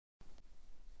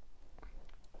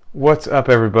What's up,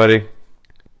 everybody?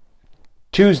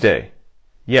 Tuesday.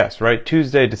 Yes, right?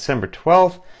 Tuesday, December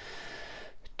 12th,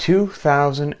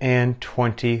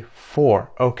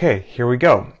 2024. Okay, here we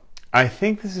go. I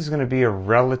think this is going to be a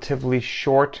relatively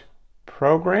short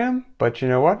program, but you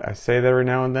know what? I say that every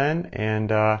now and then, and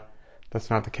that's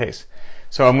not the case.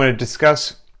 So I'm going to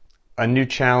discuss a new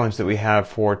challenge that we have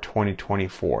for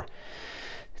 2024.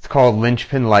 It's called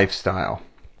Linchpin Lifestyle.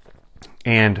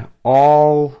 And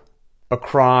all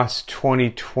across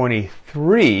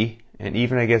 2023 and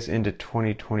even I guess into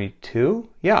 2022,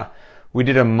 we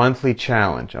did a monthly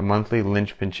challenge, a monthly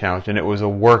Linchpin challenge, and it was a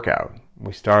workout.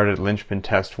 We started Linchpin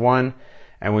Test 1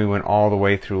 and we went all the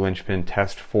way through Linchpin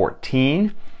Test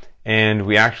 14, and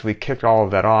we actually kicked all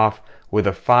of that off with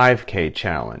a 5K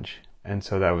challenge, and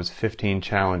so that was 15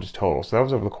 challenges total. So that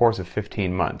was over the course of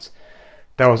 15 months.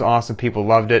 That was awesome. People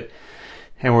loved it,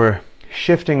 and we're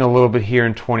shifting a little bit here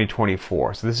in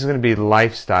 2024. So this is going to be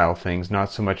lifestyle things, not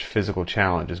so much physical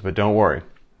challenges, but don't worry.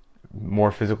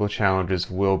 More physical challenges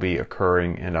will be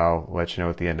occurring, and I'll let you know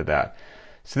at the end of that.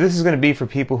 So this is going to be for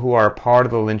people who are part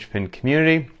of the Linchpin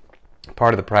community,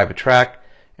 part of the private track,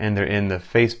 and they're in the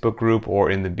Facebook group or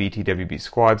in the BTWB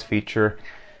squads feature.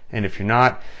 And if you're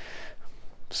not,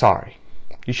 sorry.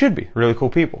 You should be. Really cool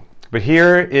people. But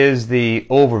here is the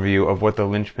overview of what the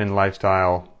Linchpin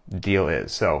lifestyle deal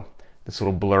is. So this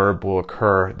little blurb will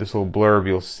occur. This little blurb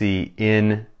you'll see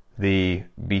in the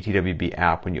BTWB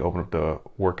app when you open up the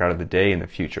workout of the day in the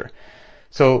future.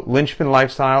 So Linchpin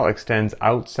Lifestyle extends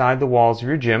outside the walls of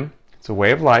your gym. It's a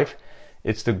way of life.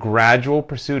 It's the gradual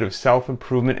pursuit of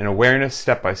self-improvement and awareness,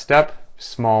 step by step.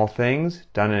 Small things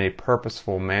done in a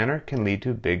purposeful manner can lead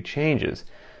to big changes.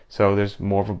 So there's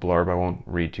more of a blurb. I won't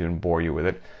read to you and bore you with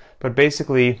it. But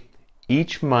basically,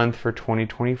 each month for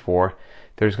 2024,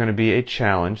 there's going to be a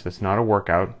challenge that's not a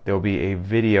workout. There'll be a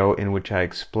video in which I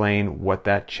explain what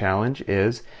that challenge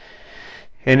is.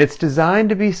 And it's designed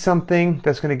to be something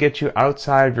that's going to get you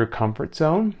outside of your comfort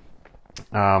zone,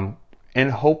 and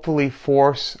hopefully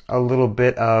force a little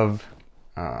bit of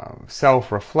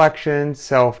self-reflection,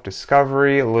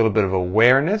 self-discovery, a little bit of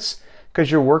awareness, because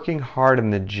you're working hard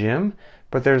in the gym,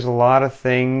 but there's a lot of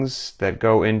things that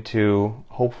go into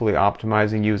hopefully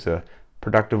optimizing you as a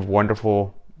productive,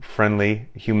 wonderful, friendly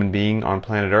human being on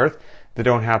planet Earth that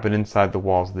don't happen inside the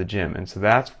walls of the gym. And so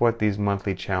that's what these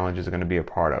monthly challenges are going to be a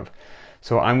part of.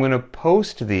 So I'm going to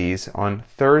post these on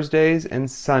Thursdays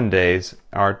and Sundays,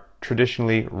 are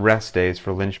traditionally rest days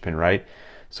for Linchpin, right?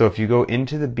 So if you go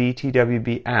into the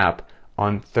BTWB app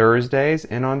on Thursdays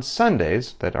and on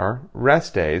Sundays, that are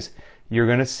rest days, you're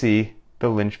going to see the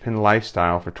Linchpin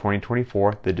Lifestyle for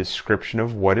 2024, the description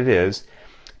of what it is,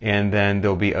 and then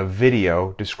there'll be a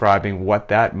video describing what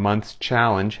that month's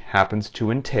challenge happens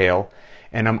to entail.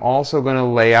 And I'm also going to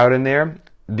lay out in there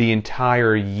the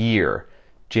entire year,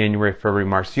 January, February,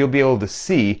 March. So you'll be able to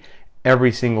see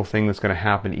every single thing that's going to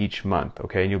happen each month,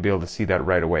 okay? And you'll be able to see that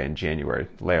right away in January,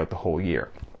 lay out the whole year.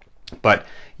 But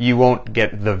you won't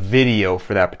get the video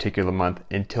for that particular month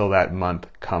until that month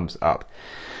comes up.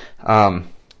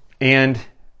 And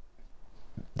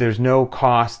there's no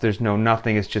cost, there's no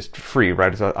nothing, it's just free,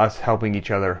 right? It's us helping each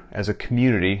other as a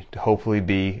community to hopefully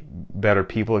be better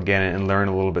people again and learn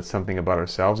a little bit something about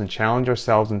ourselves and challenge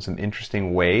ourselves in some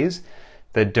interesting ways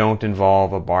that don't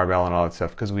involve a barbell and all that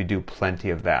stuff, because we do plenty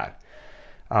of that.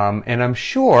 And I'm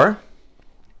sure,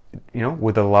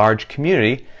 with a large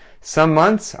community, some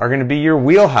months are going to be your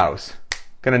wheelhouse.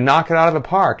 Going to knock it out of the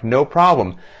park, no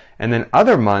problem. And then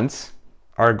other months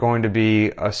are going to be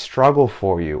a struggle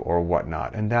for you or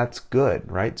whatnot, and that's good,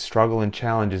 right? Struggle and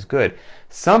challenge is good.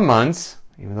 Some months,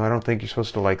 even though I don't think you're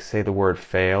supposed to say the word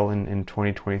fail in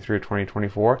 2023 or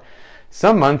 2024,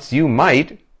 some months you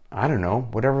might, I don't know,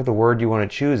 whatever the word you want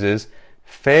to choose is,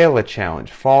 fail a challenge,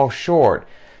 fall short,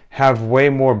 have way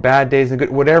more bad days than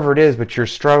good, whatever it is, but you're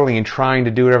struggling and trying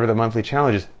to do whatever the monthly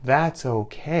challenge is. That's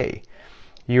okay.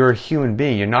 You're a human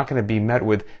being. You're not going to be met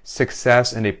with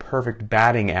success and a perfect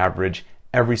batting average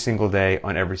every single day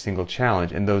on every single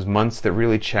challenge. And those months that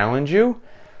really challenge you,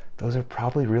 those are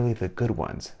probably really the good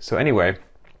ones. So anyway,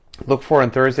 look for it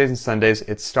on Thursdays and Sundays.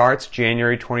 It starts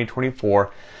January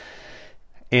 2024,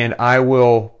 and I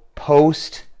will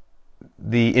post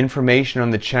the information on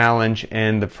the challenge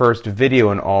and the first video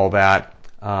and all that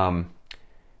on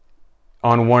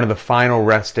one of the final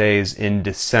rest days in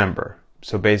December.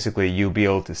 So basically you'll be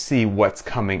able to see what's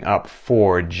coming up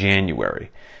for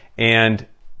January. And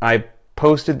I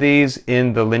posted these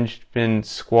in the Linchpin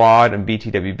Squad and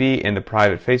BTWB in the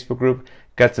private Facebook group.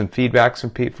 Got some feedback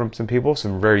from some people,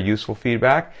 some very useful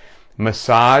feedback.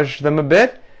 Massaged them a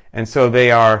bit, and so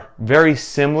they are very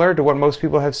similar to what most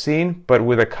people have seen, but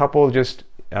with a couple just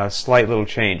slight little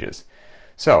changes.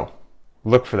 So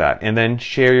look for that, and then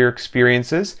share your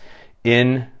experiences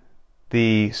in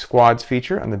the squads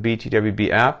feature on the BTWB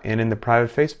app and in the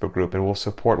private Facebook group, and we'll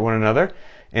support one another,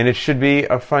 and it should be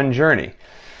a fun journey.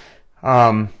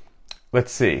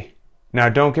 Let's see. Now,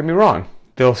 don't get me wrong.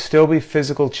 There'll still be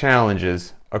physical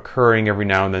challenges occurring every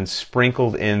now and then,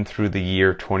 sprinkled in through the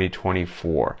year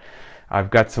 2024. I've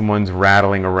got some ones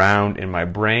rattling around in my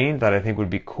brain that I think would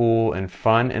be cool and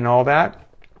fun and all that.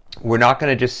 We're not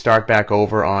going to just start back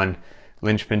over on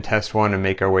Linchpin Test 1 and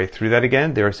make our way through that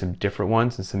again. There are some different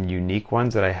ones and some unique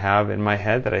ones that I have in my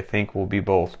head that I think will be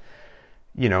both,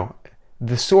 you know,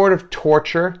 the sort of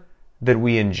torture that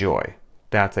we enjoy.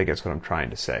 That's, I guess, what I'm trying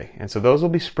to say. And so those will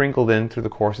be sprinkled in through the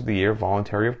course of the year,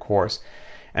 voluntary, of course.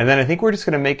 And then I think we're just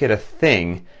going to make it a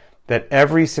thing that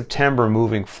every September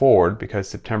moving forward, because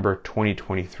September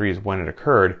 2023 is when it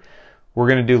occurred, we're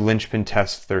going to do Linchpin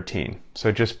Test 13.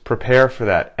 So just prepare for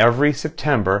that. Every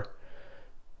September,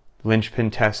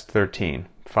 Linchpin Test 13.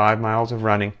 5 miles of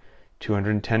running,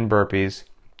 210 burpees,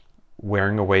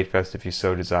 wearing a weight vest if you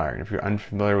so desire. And if you're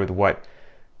unfamiliar with what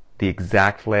the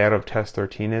exact layout of Test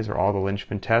 13 is, or all the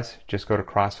Linchpin tests, just go to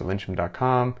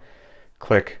CrossFitLinchpin.com,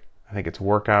 click, I think it's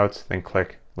workouts, then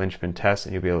click Linchpin tests,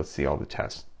 and you'll be able to see all the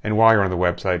tests. And while you're on the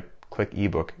website, click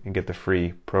ebook and get the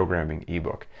free programming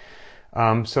ebook.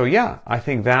 So yeah, I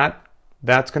think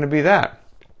that's going to be that.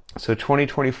 So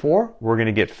 2024, we're going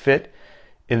to get fit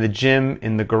in the gym,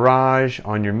 in the garage,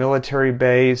 on your military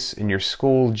base, in your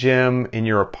school gym, in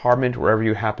your apartment, wherever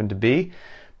you happen to be.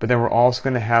 But then we're also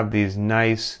going to have these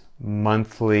nice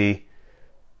monthly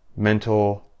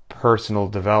mental, personal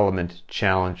development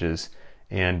challenges,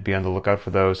 and be on the lookout for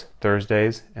those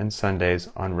Thursdays and Sundays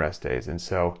on rest days. And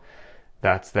so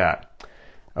that's that.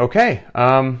 Okay,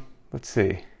 let's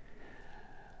see.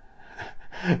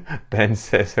 Ben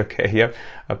says, okay, yep,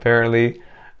 apparently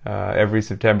every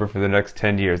September for the next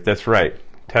 10 years. That's right.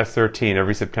 Test 13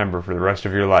 every September for the rest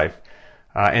of your life.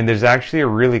 And there's actually a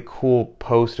really cool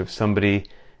post of somebody,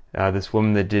 this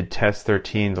woman that did Test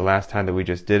 13 the last time that we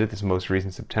just did it, this most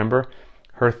recent September,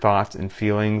 her thoughts and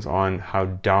feelings on how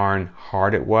darn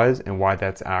hard it was and why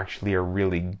that's actually a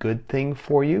really good thing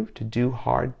for you to do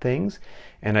hard things.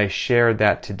 And I shared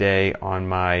that today on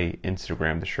my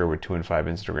Instagram, the Sherwood2and5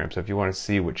 Instagram. So if you want to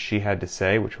see what she had to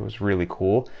say, which was really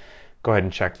cool, go ahead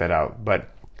and check that out. But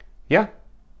yeah,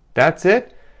 that's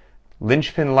it.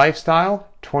 Linchpin Lifestyle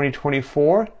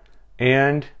 2024.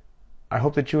 And I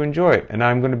hope that you enjoy it. And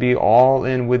I'm going to be all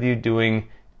in with you doing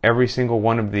every single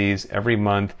one of these every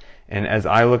month. And as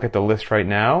I look at the list right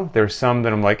now, there's some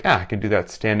that I'm like, I can do that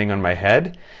standing on my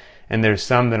head. And there's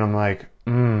some that I'm like,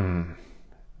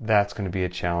 that's going to be a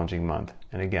challenging month.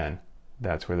 And again,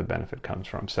 that's where the benefit comes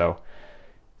from. So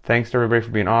thanks to everybody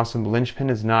for being awesome. Linchpin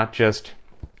is not just,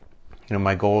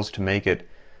 my goal is to make it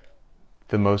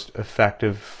the most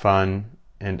effective, fun,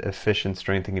 and efficient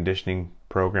strength and conditioning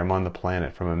program on the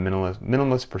planet. From a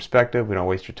minimalist perspective, we don't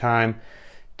waste your time.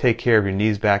 Take care of your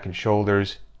knees, back, and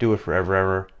shoulders. Do it forever,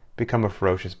 ever. Become a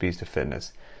ferocious beast of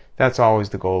fitness. That's always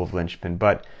the goal of Linchpin.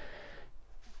 But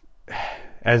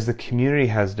as the community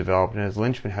has developed and as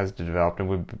Linchpin has developed,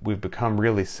 and we've become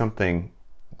really something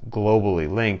globally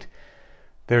linked,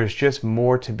 there's just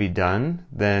more to be done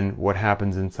than what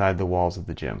happens inside the walls of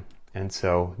the gym. And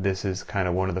so this is kind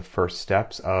of one of the first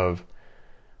steps of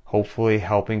hopefully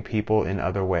helping people in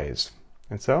other ways.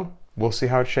 And so we'll see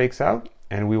how it shakes out,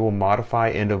 and we will modify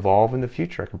and evolve in the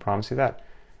future. I can promise you that.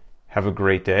 Have a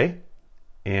great day.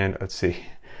 And let's see.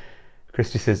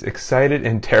 Christy says, excited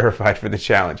and terrified for the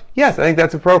challenge. Yes, I think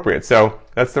that's appropriate. So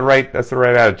that's the right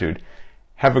attitude.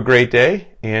 Have a great day,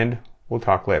 and we'll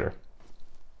talk later.